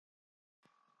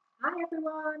Hi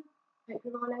everyone, hope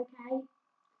you're all okay.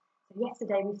 So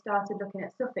yesterday we started looking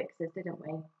at suffixes, didn't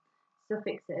we?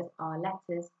 Suffixes are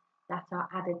letters that are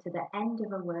added to the end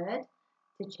of a word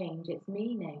to change its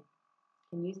meaning.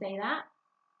 Can you say that?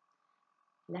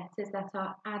 Letters that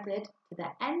are added to the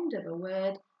end of a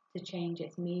word to change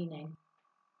its meaning.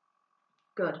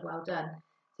 Good, well done.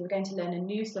 So we're going to learn a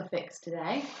new suffix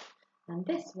today, and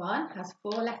this one has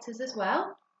 4 letters as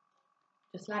well,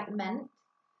 just like meant,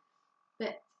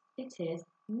 but it is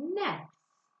ness.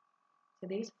 So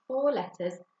these 4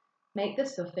 letters make the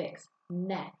suffix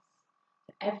ness.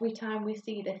 So every time we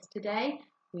see this today,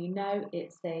 we know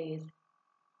it says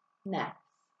ness.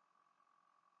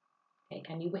 Okay,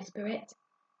 can you whisper it?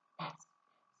 Ness.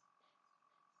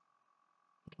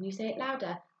 Can you say it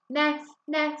louder? Ness,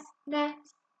 ness,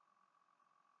 ness.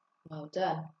 Well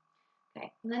done.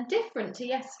 Okay, and then different to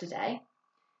yesterday,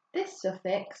 this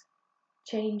suffix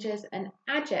changes an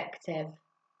adjective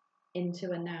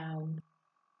into a noun.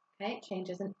 Okay, it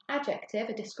changes an adjective,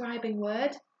 a describing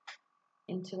word,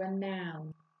 into a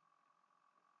noun.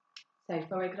 So,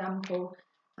 for example,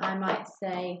 I might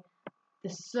say the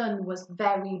sun was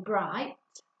very bright,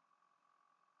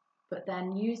 but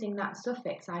then using that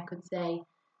suffix, I could say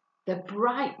the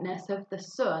brightness of the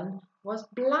sun was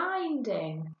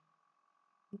blinding.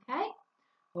 Okay?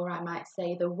 Or I might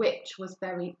say the witch was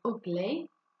very ugly,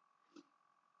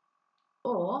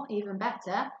 or even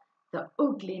better, the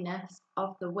ugliness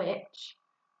of the witch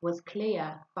was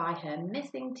clear by her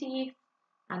missing teeth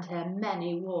and her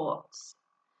many warts.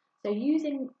 So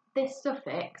using this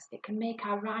suffix, it can make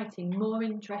our writing more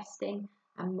interesting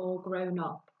and more grown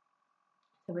up.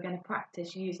 So we're going to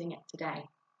practice using it today.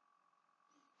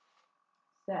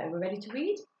 So we're ready to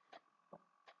read?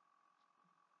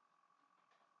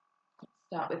 Let's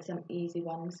start with some easy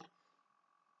ones.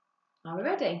 Are we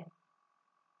ready?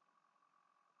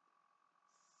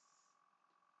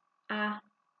 Sadness.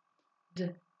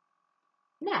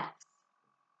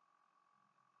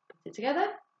 Put it together.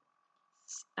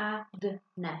 Sadness.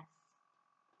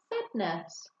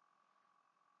 Sadness.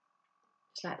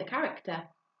 Just like the character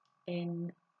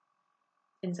in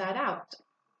Inside Out.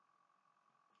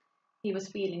 He was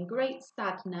feeling great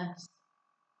sadness.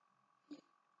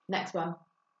 Next one.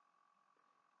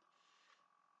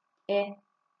 Itness.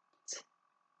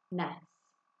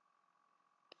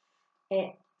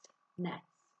 Itness.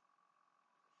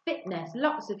 Fitness.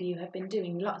 Lots of you have been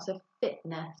doing lots of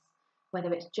fitness,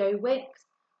 whether it's Joe Wicks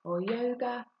or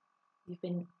yoga. You've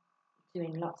been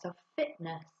doing lots of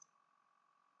fitness.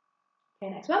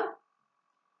 Okay, next one.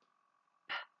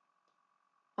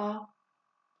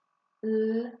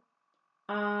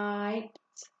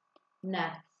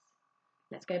 Politeness.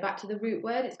 Let's go back to the root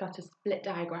word. It's got a split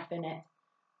digraph in it.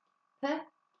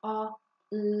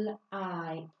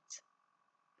 Polite.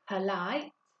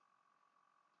 Polite.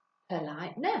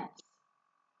 Politeness.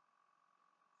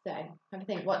 So have a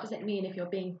think, what does it mean if you're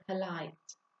being polite?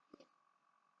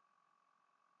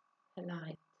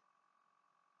 Polite.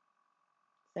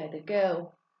 So the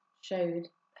girl showed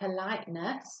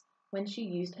politeness when she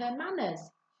used her manners.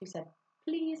 She said,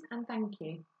 please and thank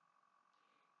you.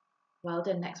 Well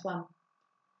done, next one.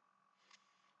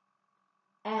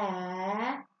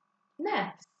 Fairness.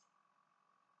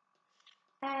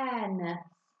 Fairness.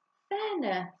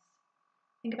 Fairness.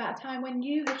 Think about a time when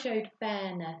you have showed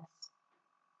fairness.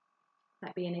 It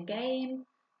might be in a game,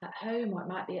 at home, or it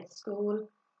might be at school.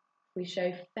 If we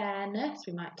show fairness,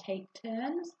 we might take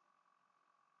turns.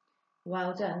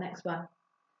 Well done, next one.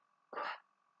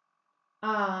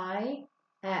 Quietness.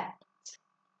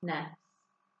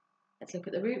 Let's look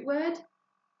at the root word.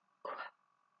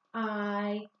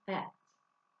 Quietness.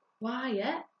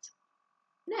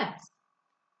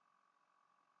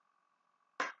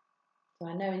 So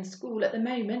I know in school at the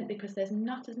moment, because there's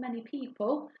not as many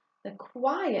people, the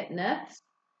quietness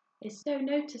is so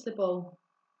noticeable.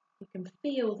 You can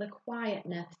feel the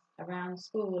quietness around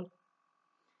school.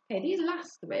 Okay, these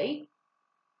last 3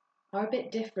 are a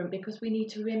bit different because we need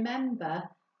to remember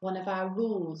one of our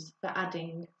rules for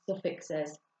adding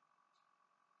suffixes.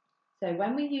 So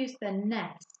when we use the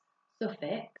ness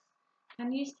suffix,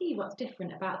 can you see what's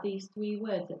different about these 3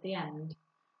 words at the end?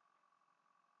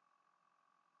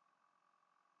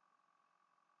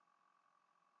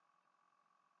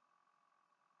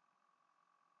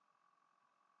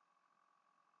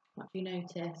 What do you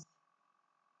notice?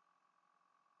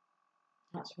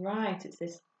 That's right, it's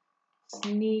this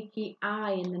sneaky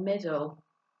I in the middle.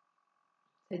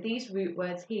 So these root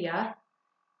words here,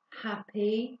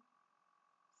 happy,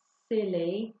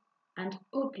 silly and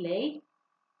ugly,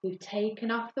 we've taken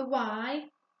off the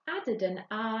Y, added an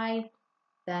I,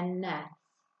 then ness.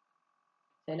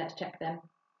 So let's check them.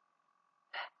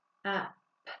 Happiness.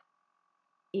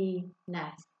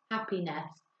 Happiness.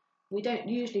 We don't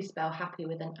usually spell happy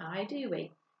with an I, do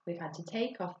we? We've had to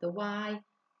take off the Y,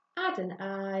 add an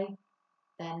I,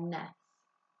 then ness.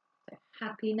 So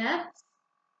happiness,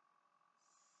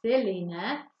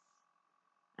 silliness,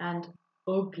 and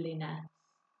ugliness.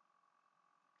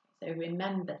 So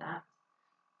remember that.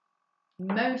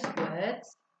 Most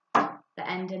words that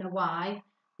end in a Y,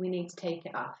 we need to take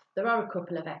it off. There are a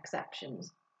couple of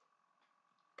exceptions.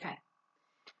 Okay.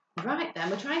 Right then,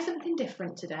 we're trying something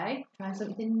different today. Trying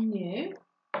something new.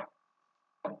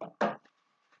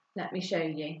 Let me show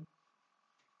you.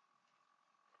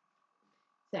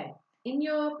 So, in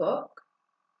your book,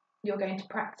 you're going to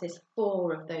practice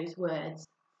 4 of those words,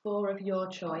 4 of your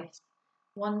choice,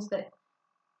 ones that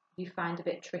you find a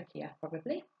bit trickier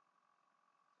probably.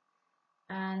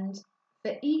 And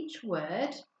for each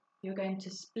word, you're going to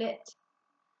split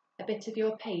a bit of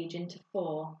your page into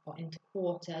 4 or into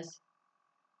quarters.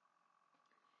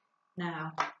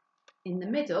 Now, in the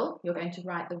middle, you're going to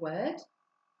write the word.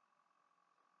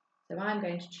 So I'm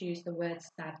going to choose the word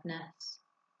sadness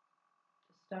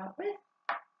to start with.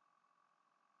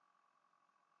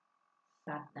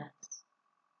 Sadness.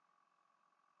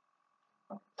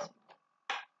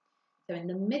 So in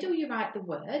the middle you write the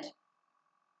word,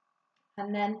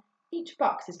 and then each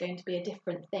box is going to be a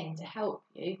different thing to help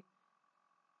you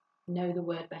know the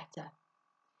word better.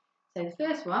 So the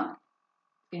first one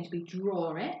is going to be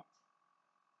draw it.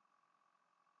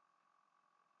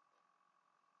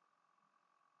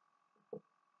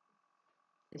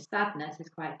 The sadness is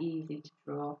quite easy to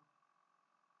draw.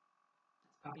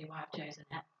 That's probably why I've chosen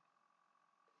it.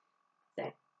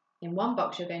 So in one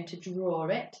box you're going to draw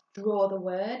it, draw the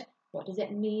word. What does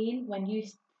it mean when you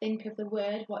think of the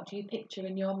word? What do you picture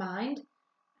in your mind?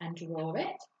 And draw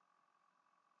it.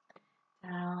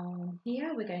 Down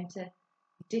here we're going to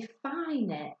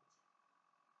define it.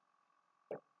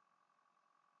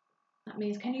 That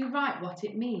means, can you write what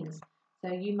it means?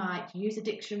 So you might use a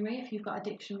dictionary if you've got a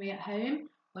dictionary at home,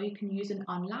 or you can use an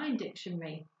online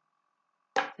dictionary.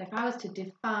 So if I was to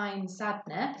define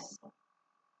sadness,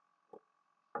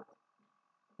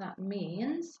 that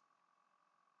means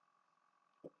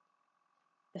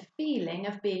the feeling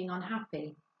of being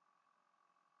unhappy.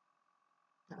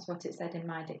 That's what it said in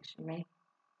my dictionary.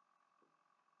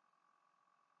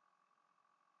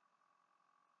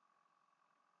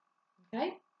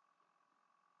 Okay? So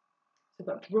we've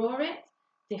got draw it,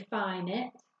 define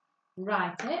it,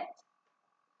 write it.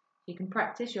 You can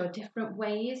practice your different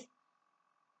ways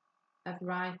of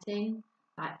writing,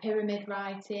 like pyramid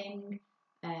writing,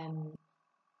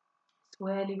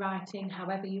 swirly writing,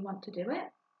 however you want to do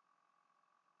it.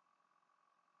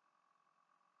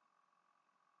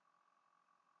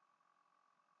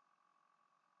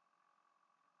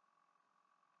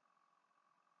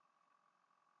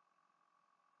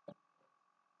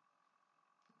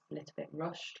 A little bit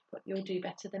rushed, but you'll do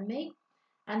better than me.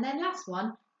 And then last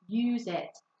one, use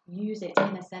it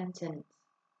in a sentence.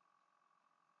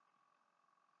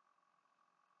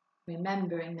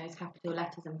 Remembering those capital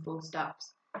letters and full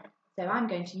stops. So I'm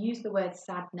going to use the word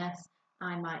sadness.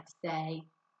 I might say,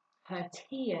 her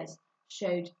tears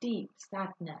showed deep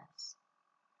sadness.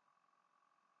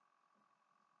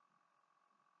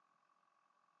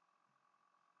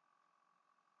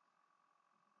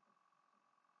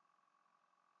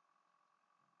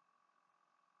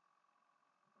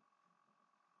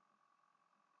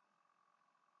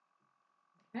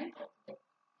 Okay.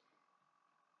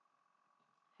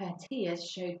 Her tears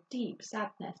showed deep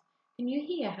sadness. Can you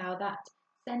hear how that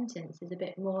sentence is a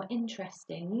bit more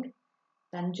interesting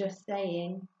than just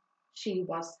saying she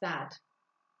was sad?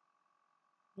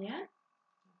 Yeah?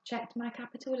 I've checked my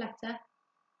capital letter.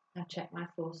 I've checked my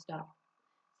full stop.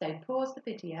 So pause the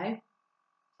video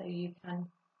so you can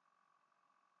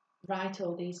write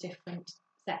all these different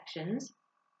sections.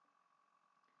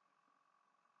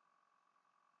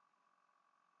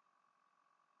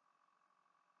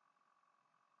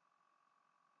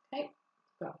 Okay,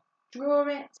 got draw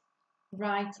it,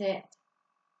 write it,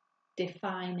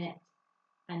 define it,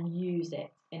 and use it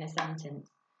in a sentence.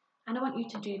 And I want you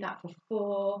to do that for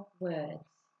 4 words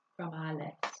from our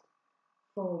list.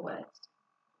 4 words.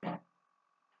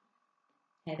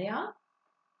 Here they are.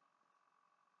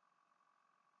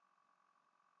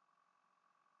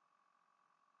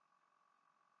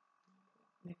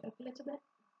 Move it up a little bit.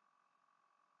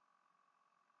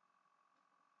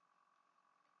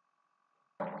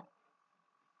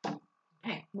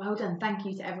 Okay, well done. Thank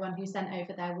you to everyone who sent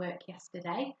over their work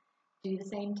yesterday. Do the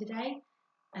same today,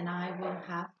 and I will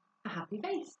have a happy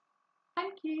face.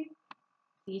 Thank you.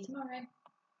 See you tomorrow.